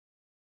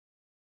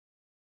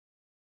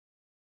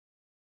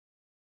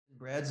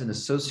Brad's an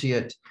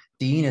associate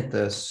dean at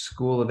the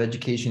School of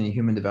Education and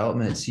Human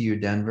Development at CU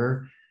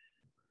Denver,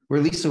 where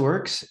Lisa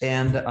works.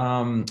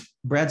 And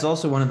Brad's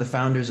also one of the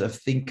founders of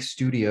Think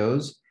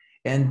Studios.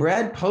 And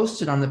Brad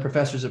posted on the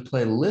Professors of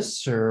Play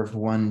listserv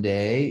one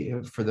day,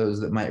 for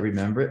those that might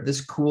remember it, this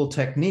cool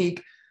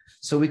technique.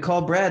 So we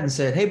called Brad and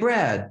said, hey,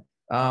 Brad,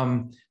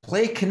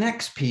 play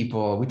connects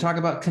people. We talk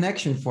about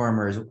connection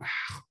formers.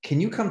 Can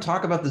you come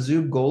talk about the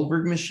Zoob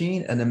Goldberg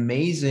machine? An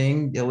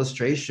amazing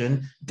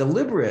illustration,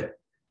 deliberate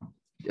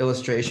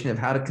illustration of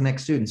how to connect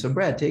students. So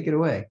Brad, take it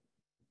away.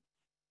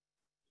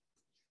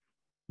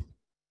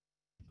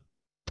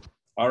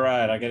 All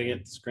right, I got to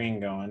get the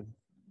screen going.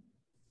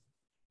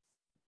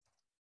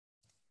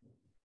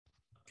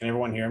 Can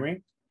everyone hear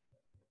me?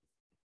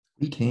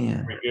 We can.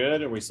 Are we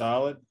good? Are we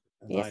solid?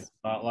 Yes.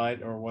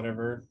 Spotlight or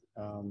whatever.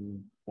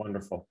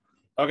 Wonderful.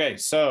 Okay,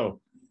 so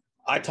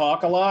I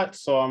talk a lot,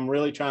 so I'm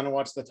really trying to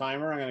watch the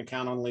timer. I'm going to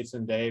count on Lisa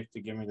and Dave to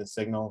give me the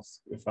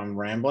signals if I'm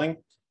rambling,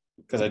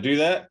 because I do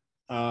that.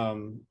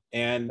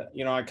 And,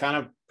 you know, I kind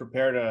of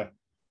prepared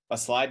a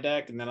slide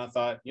deck, and then I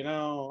thought, you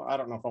know, I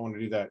don't know if I want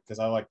to do that because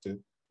I like to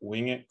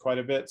wing it quite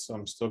a bit. So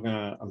I'm still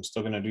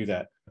gonna do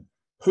that.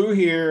 Who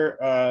here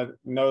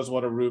knows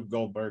what a Rube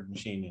Goldberg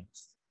machine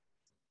is?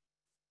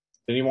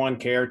 Does anyone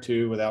care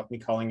to, without me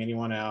calling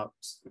anyone out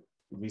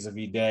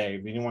vis-a-vis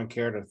Dave, anyone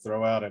care to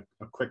throw out a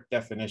quick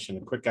definition,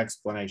 a quick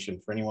explanation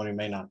for anyone who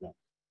may not know?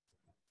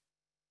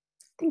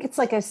 I think it's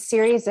like a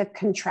series of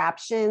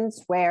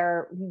contraptions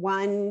where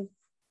one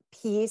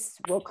piece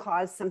will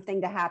cause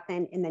something to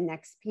happen in the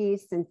next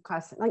piece and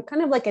cause like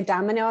kind of like a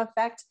domino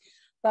effect,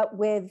 but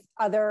with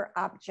other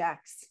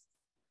objects.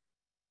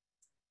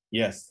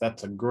 Yes,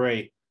 that's a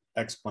great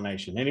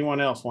explanation. Anyone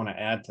else want to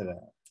add to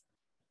that?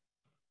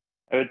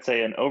 I would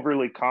say an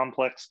overly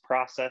complex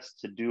process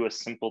to do a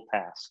simple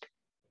task.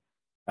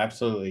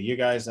 Absolutely. You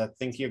guys, I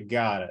think you've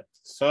got it.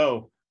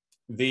 So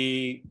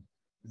the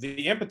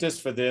impetus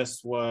for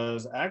this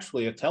was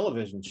actually a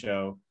television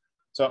show.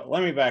 So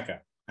let me back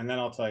up and then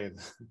I'll tell you,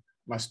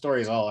 my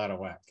story is all out of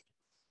whack.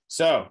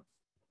 So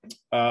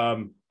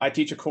I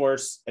teach a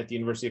course at the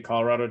University of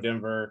Colorado,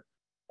 Denver,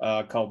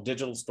 called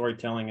Digital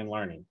Storytelling and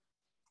Learning.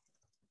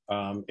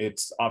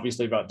 It's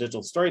obviously about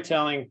digital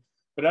storytelling,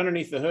 but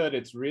underneath the hood,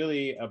 it's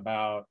really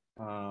about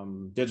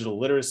digital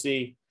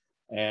literacy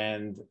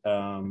and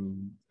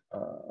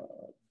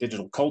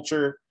digital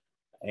culture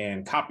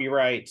and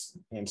copyright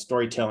and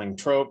storytelling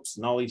tropes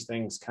and all these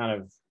things, kind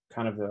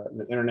of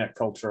the internet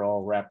culture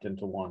all wrapped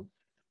into one.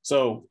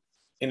 So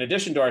in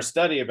addition to our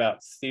study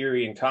about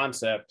theory and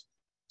concept,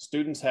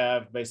 students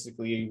have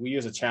basically, we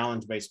use a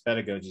challenge-based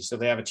pedagogy. So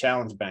they have a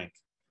challenge bank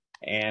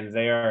and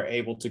they are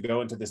able to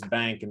go into this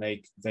bank and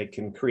they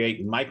can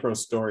create micro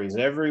stories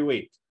every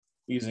week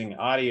using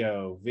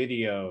audio,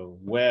 video,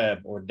 web,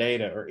 or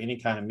data, or any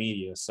kind of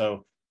media.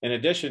 So in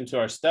addition to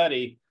our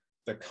study,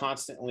 they're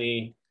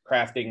constantly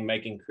crafting,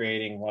 making,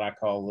 creating what I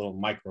call little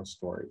micro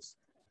stories.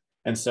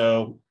 And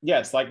so, yeah,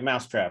 it's like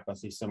Mousetrap. I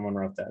see someone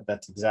wrote that.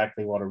 That's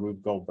exactly what a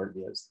Rube Goldberg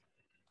is.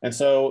 And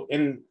so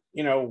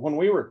when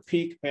we were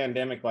peak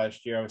pandemic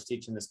last year, I was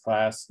teaching this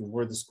class and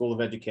we're the School of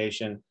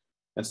Education.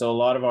 And so a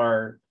lot of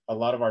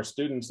our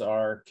students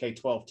are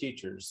K-12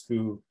 teachers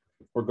who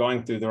were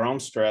going through their own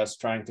stress,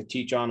 trying to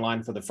teach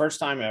online for the first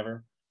time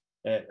ever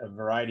at a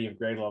variety of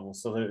grade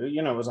levels. So,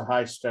 it was a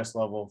high stress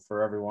level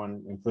for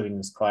everyone, including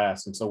this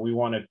class. And so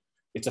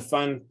it's a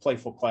fun,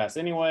 playful class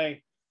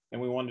anyway. And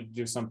we wanted to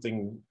do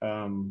something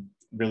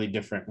really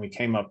different. We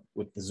came up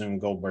with the Zoom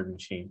Goldberg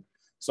machine.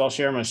 So I'll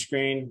share my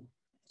screen,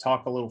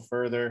 talk a little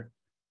further.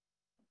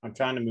 I'm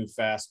trying to move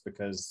fast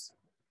because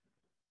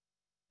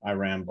I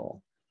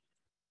ramble.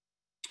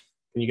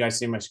 Can you guys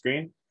see my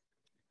screen?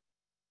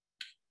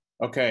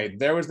 Okay,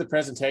 there was the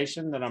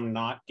presentation that I'm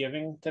not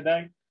giving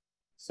today.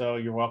 So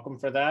you're welcome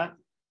for that.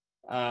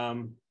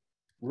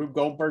 Rube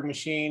Goldberg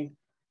machine.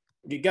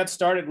 It got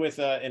started with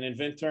an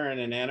inventor and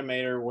an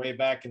animator way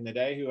back in the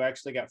day who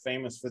actually got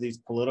famous for these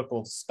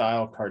political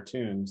style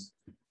cartoons.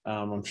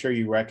 I'm sure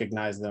you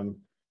recognize them,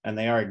 and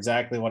they are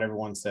exactly what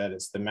everyone said.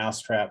 It's the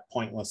mousetrap,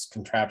 pointless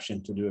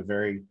contraption to do a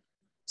very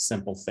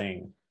simple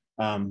thing.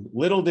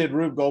 Little did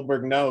Rube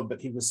Goldberg know,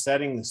 but he was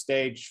setting the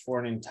stage for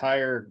an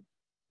entire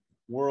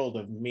world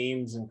of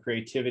memes and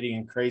creativity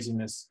and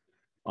craziness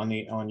on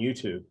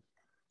YouTube.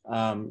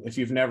 If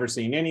you've never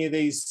seen any of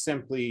these,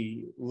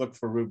 simply look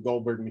for Rube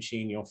Goldberg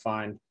machine. You'll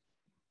find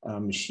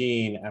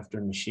machine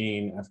after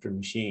machine after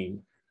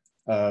machine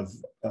of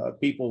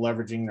people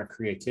leveraging their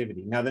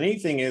creativity. Now, the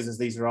neat thing is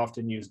these are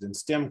often used in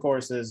STEM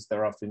courses.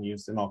 They're often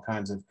used in all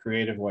kinds of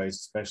creative ways,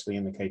 especially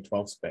in the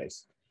K-12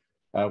 space,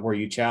 where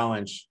you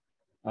challenge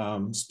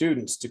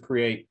students to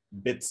create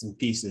bits and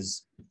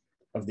pieces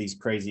of these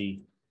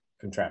crazy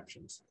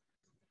contraptions.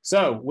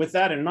 So with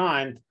that in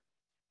mind,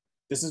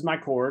 this is my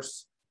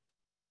course.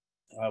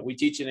 We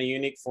teach in a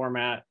unique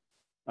format.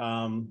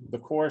 The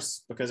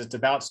course, because it's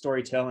about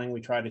storytelling, we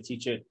try to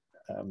teach it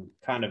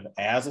kind of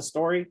as a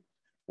story.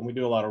 And we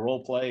do a lot of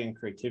role play and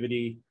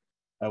creativity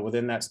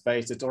within that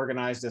space. It's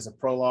organized as a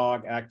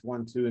prologue, act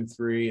 1, 2, and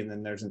 3, and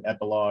then there's an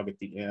epilogue at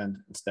the end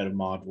instead of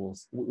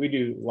modules. We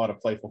do a lot of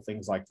playful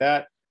things like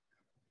that.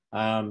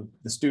 The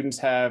students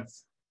have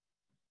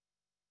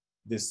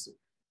this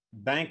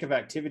bank of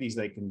activities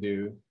they can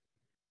do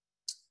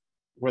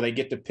where they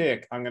get to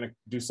pick, I'm going to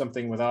do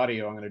something with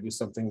audio, I'm going to do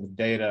something with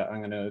data, I'm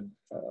going to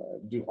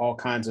do all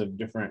kinds of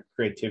different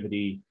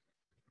creativity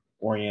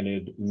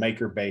oriented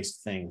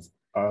maker-based things.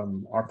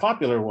 Our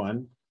popular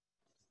one,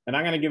 and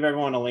I'm going to give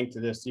everyone a link to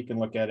this so you can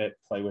look at it,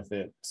 play with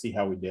it, see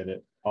how we did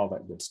it, all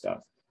that good stuff.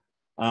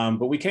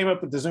 But we came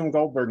up with the Zoom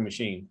Goldberg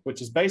machine,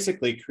 which is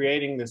basically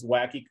creating this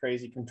wacky,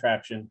 crazy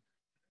contraption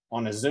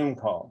on a Zoom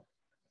call.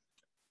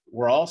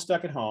 We're all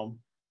stuck at home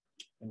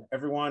and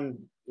everyone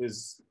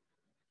is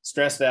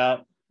stressed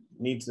out,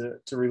 needs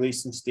to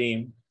release some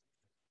steam.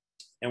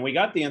 And we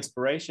got the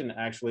inspiration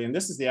actually, and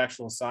this is the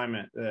actual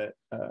assignment that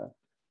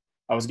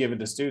I was given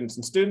to students,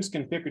 and students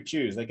can pick or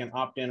choose. They can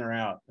opt in or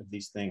out of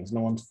these things.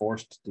 No one's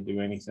forced to do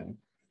anything.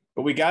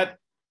 But we got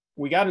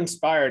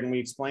inspired, and we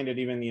explained it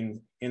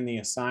even in the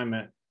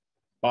assignment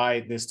by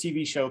this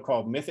TV show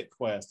called Mythic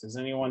Quest. Does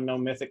anyone know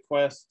Mythic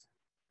Quest?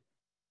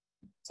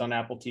 It's on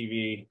Apple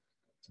TV.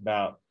 It's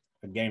about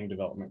a game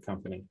development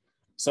company.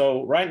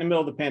 So right in the middle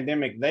of the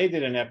pandemic, they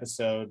did an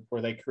episode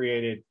where they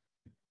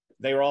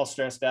were all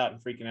stressed out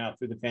and freaking out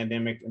through the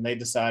pandemic, and they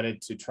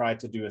decided to try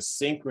to do a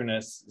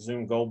synchronous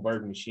Zoom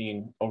Goldberg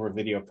machine over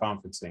video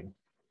conferencing.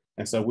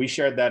 And so we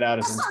shared that out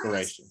as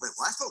inspiration. Wait,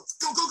 what? Go,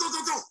 go, go,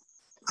 go, go.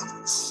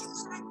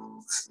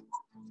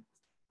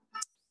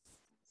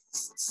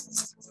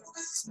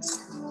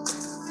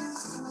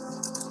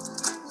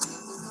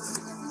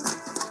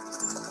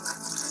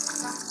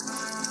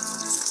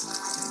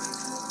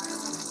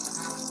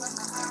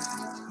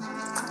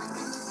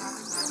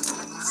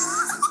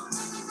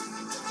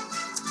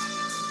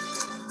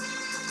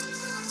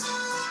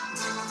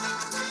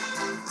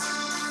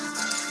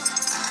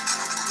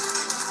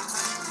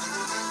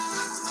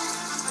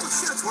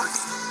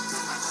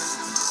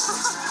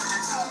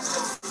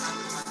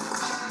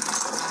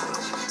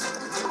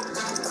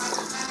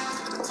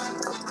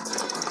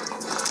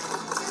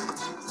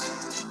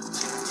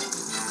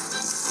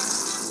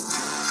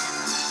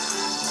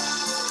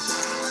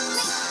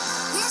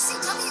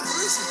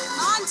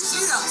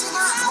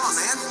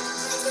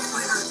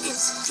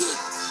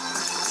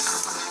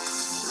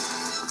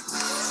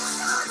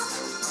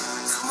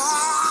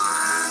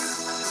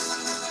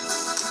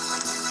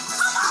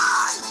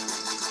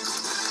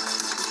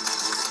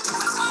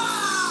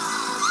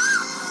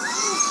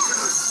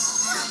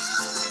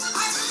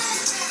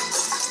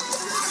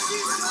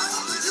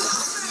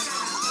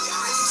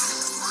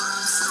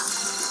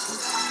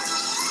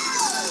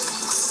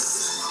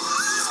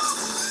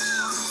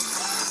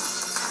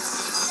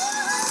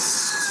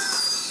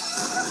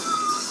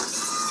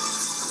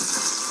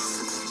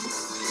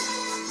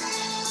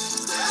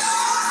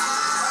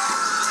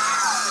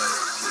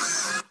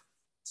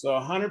 So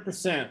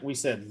 100%, we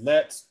said,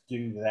 let's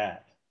do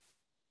that.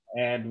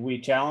 And we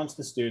challenged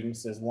the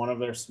students as one of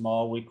their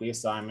small weekly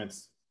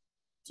assignments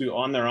to,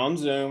 on their own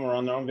Zoom or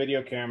on their own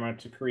video camera,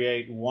 to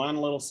create one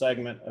little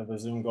segment of a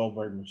Zoom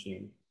Goldberg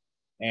machine.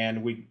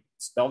 And we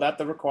spelled out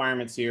the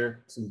requirements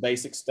here, some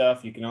basic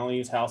stuff. You can only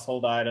use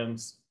household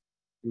items.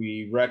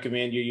 We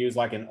recommend you use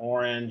like an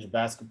orange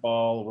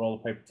basketball, a roll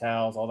of paper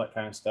towels, all that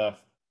kind of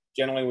stuff.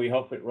 Generally, we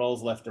hope it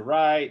rolls left to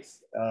right,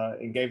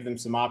 and gave them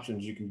some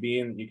options. You can be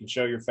in, you can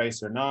show your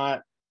face or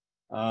not,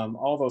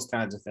 all those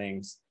kinds of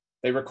things.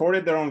 They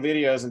recorded their own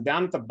videos, and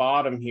down at the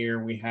bottom here,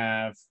 we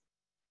have,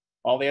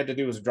 all they had to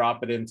do was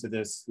drop it into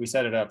this. We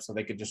set it up so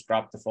they could just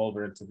drop the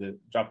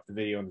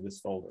video into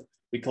this folder.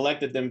 We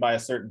collected them by a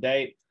certain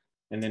date,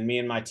 and then me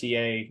and my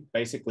TA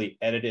basically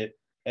edited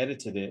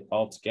it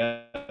all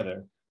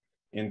together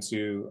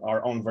into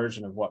our own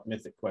version of what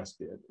Mythic Quest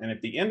did. And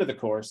at the end of the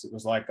course, it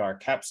was like our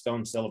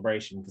capstone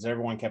celebration, because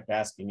everyone kept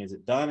asking, is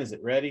it done? Is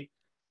it ready?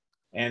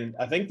 And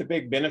I think the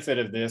big benefit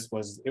of this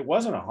was it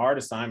wasn't a hard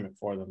assignment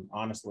for them,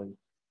 honestly.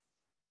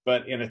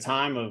 But in a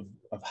time of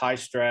high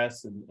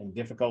stress and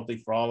difficulty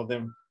for all of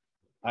them,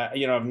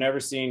 I've never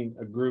seen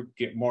a group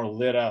get more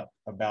lit up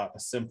about a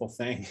simple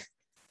thing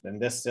than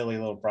this silly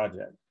little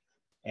project.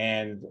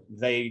 And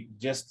they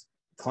just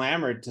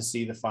clamored to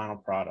see the final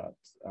product,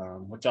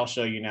 which I'll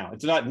show you now.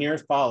 It's not near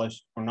as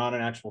polished, or not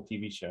an actual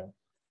TV show,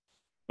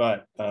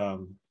 but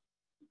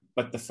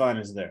the fun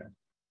is there.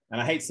 And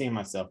I hate seeing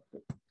myself,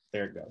 but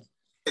there it goes.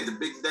 The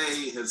big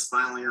day has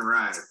finally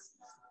arrived.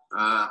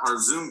 Our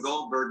Zoom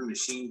Goldberg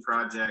machine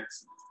project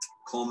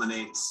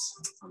culminates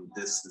on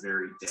this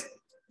very day.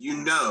 You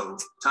know,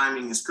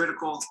 timing is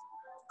critical.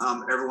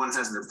 Everyone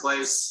has their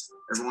place.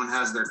 Everyone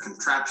has their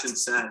contraption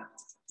set.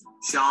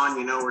 Sean,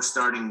 you know we're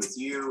starting with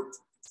you.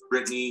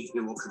 Brittany, it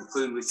will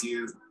conclude with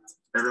you.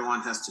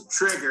 Everyone has to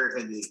trigger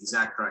at the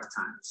exact right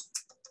times.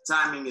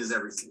 Timing is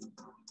everything.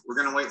 We're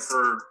gonna wait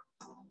for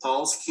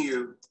Paul's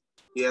cue.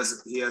 He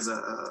has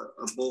a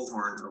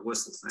bullhorn or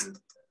whistle thing.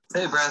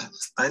 Hey Brad,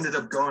 I ended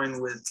up going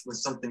with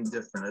something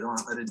different.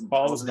 I didn't.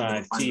 Paul was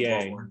my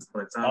TA,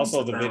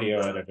 also the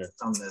video editor.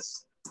 On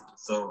this.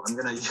 So I'm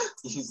gonna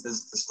use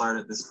this to start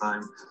it this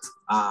time.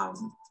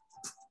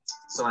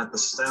 So at the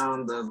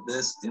sound of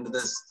this, the end of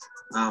this,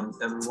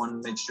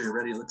 everyone make sure you're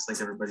ready. It looks like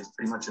everybody's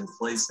pretty much in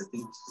place. I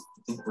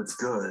think we're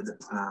good.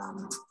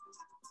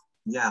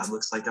 Yeah, it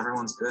looks like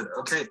everyone's good.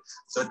 Okay,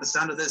 so at the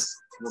sound of this,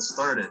 we'll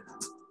start it.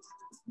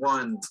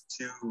 1,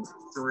 2,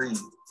 3.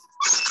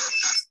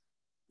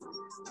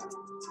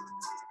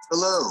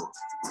 Hello,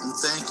 and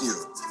thank you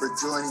for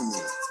joining me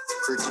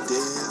for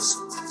today's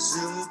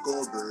Zoom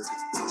Goldberg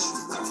issue.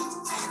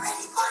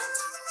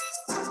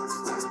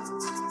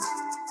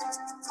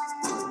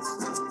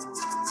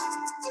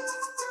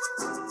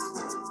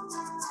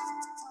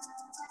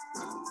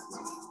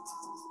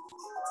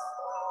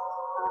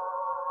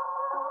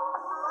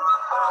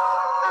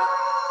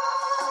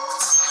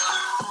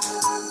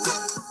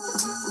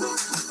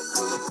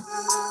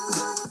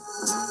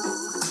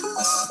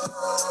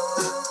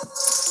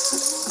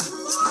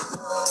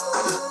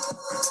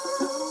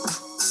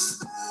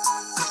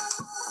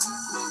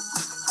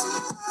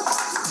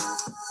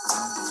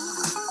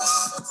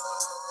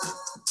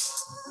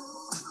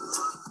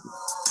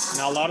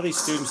 Now, a lot of these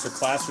students are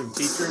classroom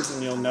teachers,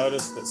 and you'll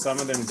notice that some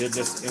of them did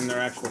this in their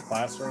actual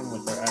classroom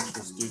with their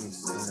actual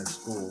students in their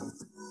school.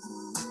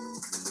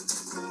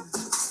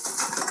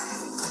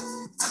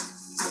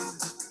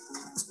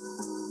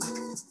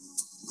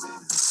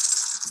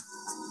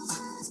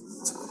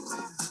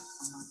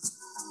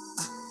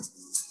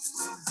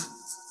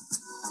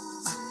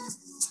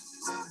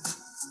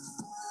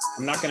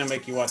 I'm not going to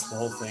make you watch the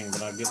whole thing,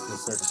 but I'll get to a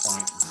certain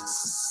point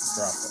and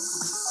drop it.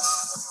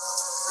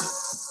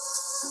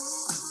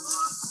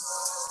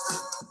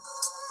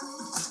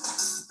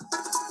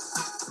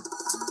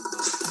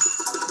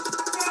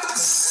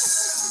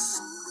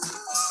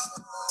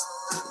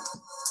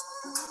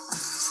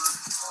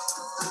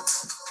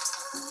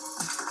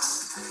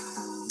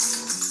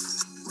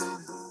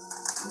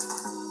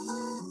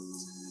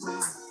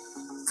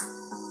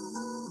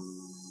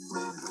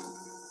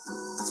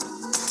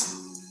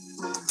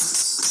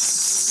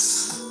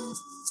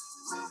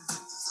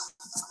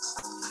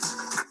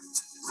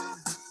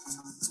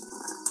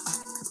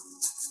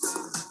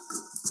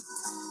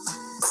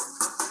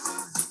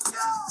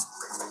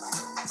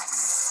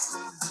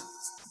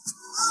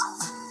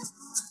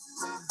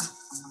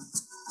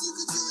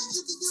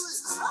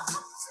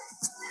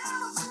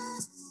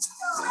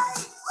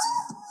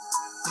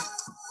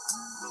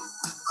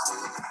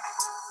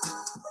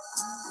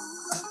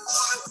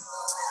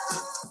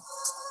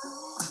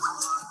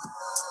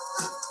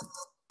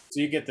 So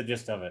you get the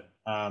gist of it.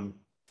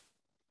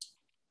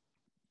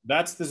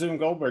 That's the Zoom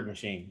Goldberg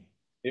machine.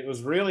 It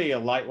was really a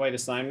lightweight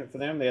assignment for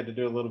them. They had to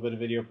do a little bit of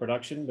video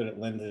production, but it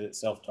lended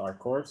itself to our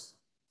course.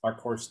 Our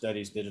course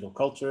studies digital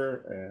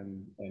culture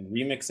and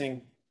remixing.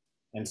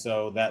 And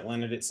so that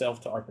lended itself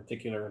to our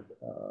particular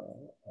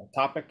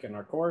topic in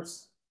our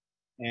course.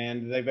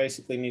 And they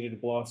basically needed to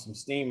blow off some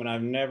steam. And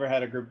I've never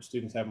had a group of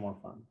students have more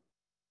fun.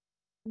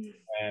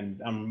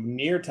 And I'm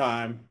near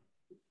time,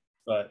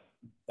 but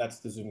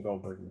that's the Zoom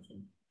Goldberg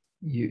machine.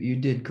 You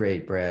did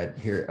great, Brad.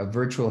 Here, a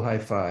virtual high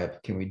five.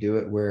 Can we do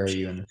it? Where are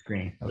you on the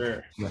screen? Okay.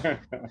 Sure.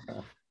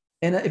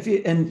 And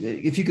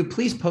if you could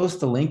please post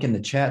the link in the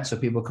chat so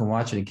people can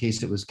watch it in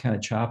case it was kind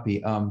of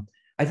choppy.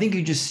 I think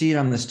you just see it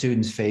on the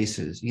students'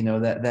 faces. You know,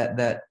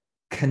 that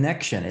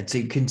connection.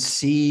 You can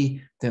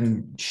see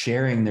them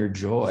sharing their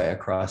joy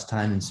across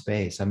time and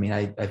space. I mean,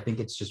 I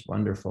think it's just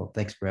wonderful.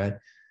 Thanks, Brad.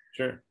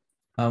 Sure.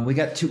 We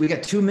got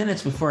 2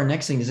 minutes before our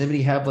next thing. Does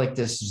anybody have like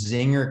this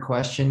zinger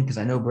question? Because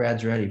I know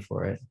Brad's ready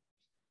for it.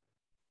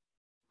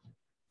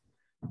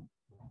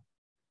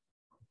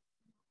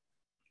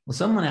 Well,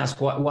 someone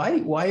asked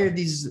why are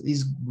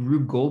these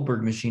Rube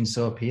Goldberg machines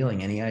so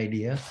appealing? Any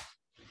idea?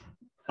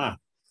 Huh.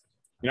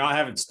 You know, I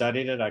haven't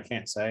studied it. I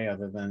can't say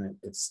other than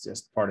it's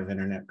just part of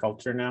internet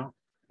culture now.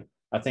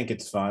 I think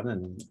it's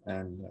fun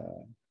and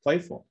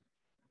playful.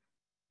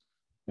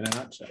 In a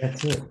nutshell.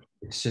 That's it.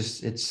 It's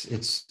just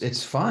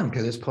it's fun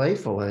because it's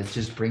playful and it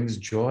just brings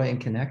joy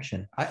and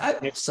connection.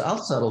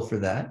 I'll settle for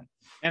that.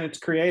 And it's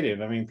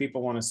creative. I mean,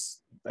 people want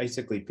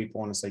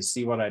to say,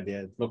 see what I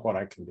did, look what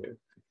I can do.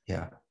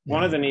 Yeah.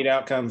 One of the neat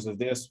outcomes of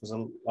this was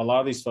a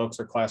lot of these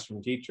folks are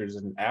classroom teachers.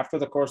 And after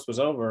the course was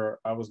over,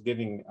 I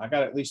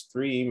got at least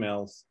 3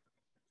 emails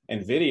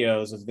and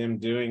videos of them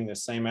doing the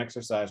same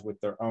exercise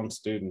with their own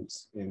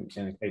students in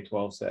a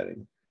K-12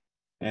 setting.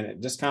 And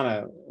it just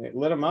it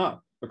lit them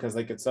up because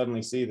they could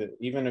suddenly see that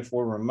even if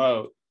we're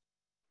remote,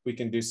 we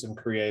can do some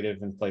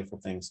creative and playful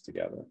things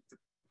together.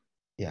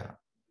 Yeah,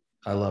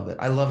 I love it.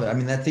 I love it. I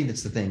mean, I think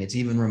that's the thing. It's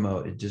even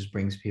remote. It just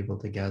brings people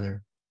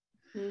together.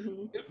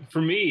 Mm-hmm.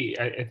 For me,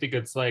 I think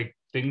it's like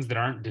things that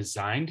aren't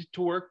designed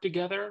to work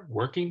together,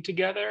 working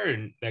together.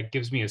 And that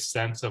gives me a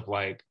sense of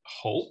like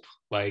hope,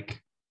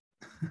 like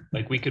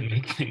we can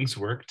make things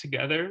work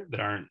together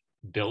that aren't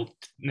built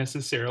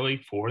necessarily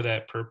for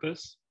that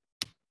purpose.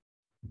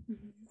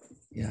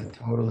 Yeah,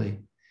 totally.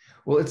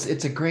 Well,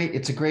 it's a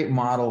great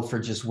model for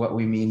just what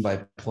we mean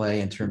by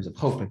play in terms of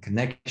hope and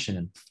connection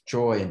and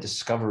joy and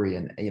discovery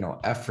and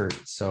effort.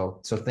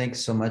 So thanks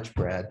so much,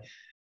 Brad.